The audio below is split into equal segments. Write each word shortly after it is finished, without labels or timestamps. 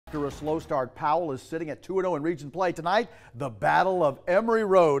After a slow start, Powell is sitting at 2-0 in region play tonight. The Battle of Emery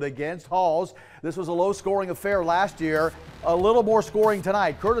Road against Halls. This was a low-scoring affair last year. A little more scoring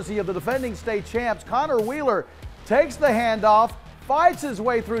tonight, courtesy of the defending state champs. Connor Wheeler takes the handoff, fights his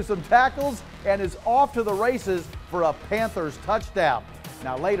way through some tackles, and is off to the races for a Panthers touchdown.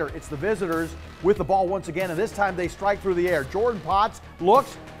 Now later, it's the visitors with the ball once again, and this time they strike through the air. Jordan Potts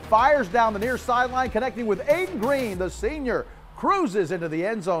looks, fires down the near sideline, connecting with Aiden Green, the senior. Cruises into the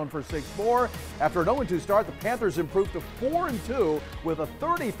end zone for 6 more. After an 0-2 start, the Panthers improved to 4-2 with a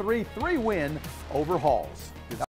 33-3 win over Halls.